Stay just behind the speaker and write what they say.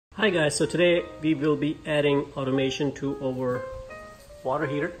Hi guys, so today we will be adding automation to our water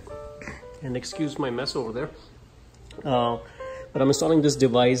heater, and excuse my mess over there, but I'm installing this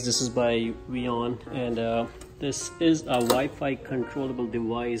device. This is by WiOn, and this is a Wi-Fi controllable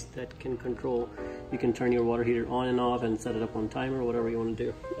device that can control, you can turn your water heater on and off and set it up on timer, whatever you want to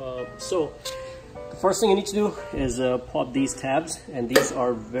do. So the first thing you need to do is pop these tabs, and these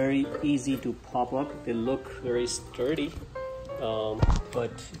are very easy to pop up. They look very sturdy.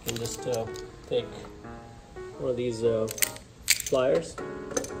 But you can just take one of these pliers,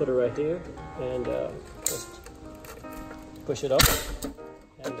 put it right here, and just push it up,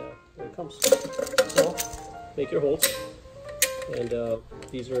 and there it comes. So make your holes, and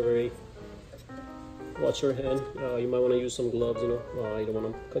these are very, watch your hand. You might want to use some gloves, you know, you don't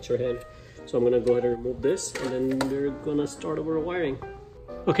want to cut your hand. So I'm going to go ahead and remove this, and then we're going to start over wiring.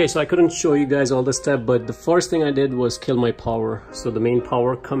 Okay, so I couldn't show you guys all the steps, but the first thing I did was kill my power. So the main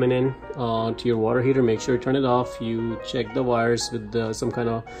power coming in to your water heater, make sure you turn it off. You check the wires with some kind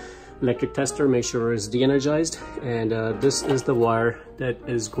of electric tester, make sure it's de-energized. And this is the wire that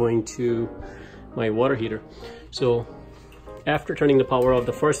is going to my water heater. So after turning the power off,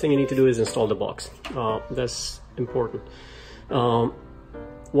 the first thing you need to do is install the box. That's important.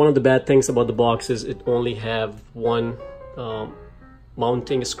 One of the bad things about the box is it only have one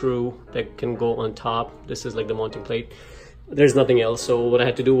mounting screw that can go on top. This is like the mounting plate. There's nothing else. So what I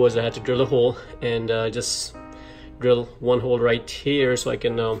had to do was I had to drill a hole, and just drill one hole right here so I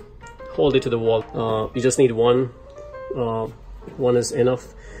can hold it to the wall. You just need one is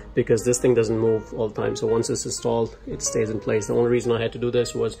enough, because this thing doesn't move all the time. So once it's installed, it stays in place. The only reason I had to do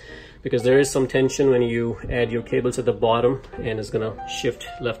this was because there is some tension when you add your cables at the bottom, and it's gonna shift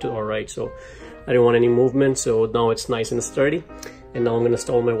left or right. So I didn't want any movement, so now it's nice and sturdy. And now I'm going to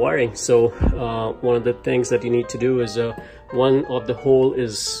install my wiring. So one of the things that you need to do is one of the hole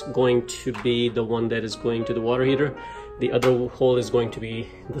is going to be the one that is going to the water heater. The other hole is going to be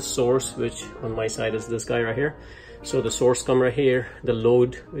the source, which on my side is this guy right here. So the source come right here, the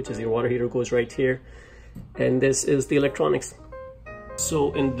load, which is your water heater, goes right here, and this is the electronics.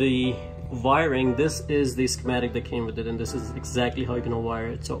 So in the wiring, this is the schematic that came with it, and this is exactly how you're going to wire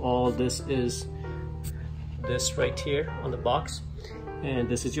it. So all this is this right here on the box, and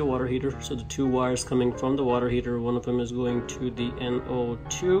this is your water heater. So the two wires coming from the water heater, one of them is going to the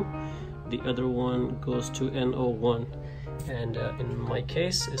NO2, the other one goes to NO1, and in my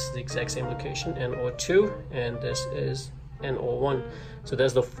case it's the exact same location, NO2, and this is NO1. So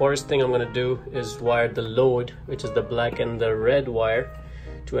that's the first thing I'm going to do, is wire the load, which is the black and the red wire,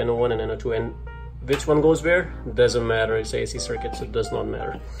 to NO1 and NO2, and which one goes where doesn't matter. It's AC circuit, so it does not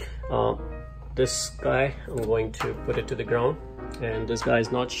matter. This guy, I'm going to put it to the ground, and this guy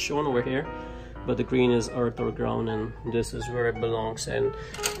is not shown over here, but the green is earth or ground, and this is where it belongs. And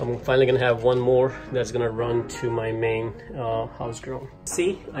I'm finally gonna have one more that's gonna run to my main house ground.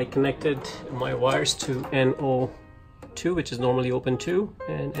 See, I connected my wires to NO2, which is normally open 2,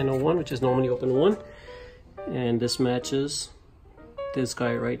 and NO1, which is normally open 1, and this matches this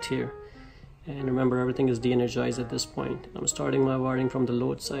guy right here. And remember, everything is de-energized at this point. I'm starting my wiring from the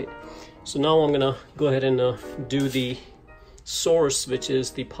load side. So now I'm gonna go ahead and do the source, which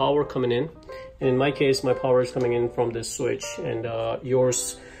is the power coming in. And in my case, my power is coming in from this switch, and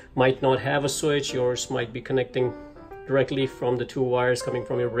yours might not have a switch. Yours might be connecting directly from the two wires coming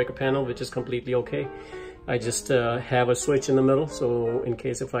from your breaker panel, which is completely okay. I just have a switch in the middle, so in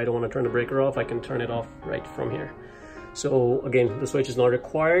case if I don't want to turn the breaker off, I can turn it off right from here. So again, the switch is not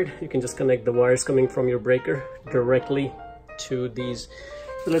required. You can just connect the wires coming from your breaker directly to these.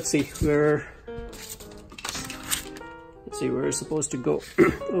 So let's see where it's supposed to go.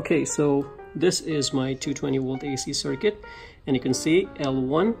 Okay, so this is my 220 volt AC circuit, and you can see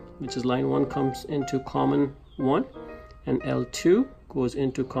L1, which is line 1, comes into common 1, and L2 goes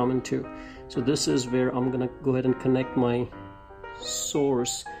into common 2. So this is where I'm gonna go ahead and connect my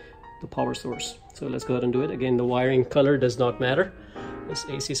source, the power source. So let's go ahead and do it. Again, the wiring color does not matter. It's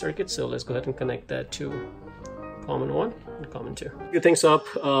AC circuit, so let's go ahead and connect that to common 1 and common 2. Get things up,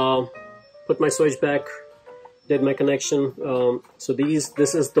 put my switch back, did my connection. So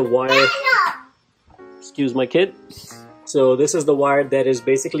this is the wire, excuse my kid. So this is the wire that is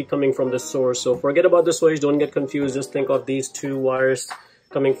basically coming from the source. So forget about the switch, don't get confused, just think of these two wires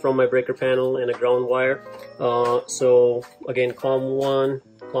coming from my breaker panel and a ground wire. So again, COM1,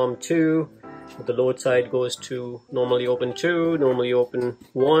 COM2, the load side goes to normally open 2, normally open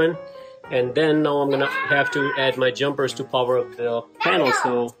 1, and then now I'm gonna have to add my jumpers to power up the panel.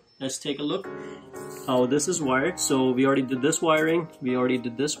 So let's take a look how this is wired. So we already did this wiring, we already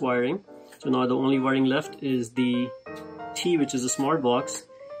did this wiring. So now the only wiring left is the T, which is a smart box,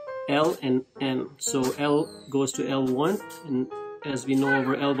 L and N. So L goes to L1, and as we know,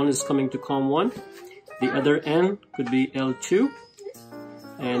 over L1 is coming to COM1. The other N could be L2,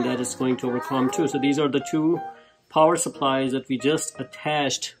 and that is going to over COM2. So these are the two power supplies that we just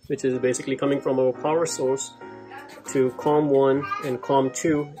attached, which is basically coming from our power source to COM1 and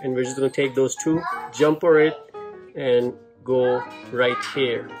COM2, and we're just going to take those two, jumper it, and go right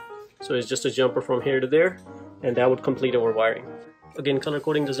here. So it's just a jumper from here to there, and that would complete our wiring. Again, color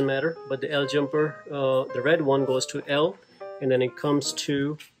coding doesn't matter, but the L jumper, the red one, goes to L, and then it comes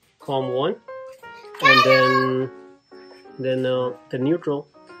to COM1, and then the neutral,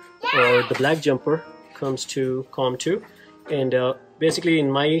 or the black jumper, comes to COM2. And basically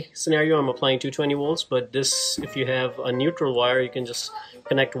in my scenario I'm applying 220 volts, but this, if you have a neutral wire, you can just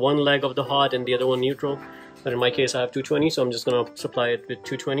connect one leg of the hot and the other one neutral. But in my case I have 220, so I'm just going to supply it with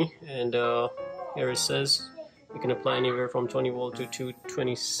 220. And here it says you can apply anywhere from 20 volt to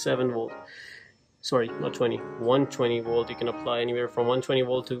 227 volt. Sorry, not 20, 120 volt. You can apply anywhere from 120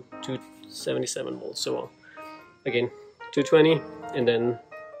 volt to 277 volts. So again, 220, and then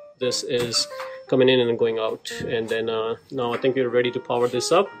this is coming in and going out. And then now I think we're ready to power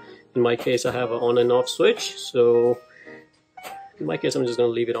this up. In my case I have an on and off switch, so in my case I'm just going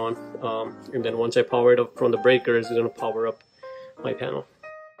to leave it on, and then once I power it up from the breaker, it's going to power up my panel.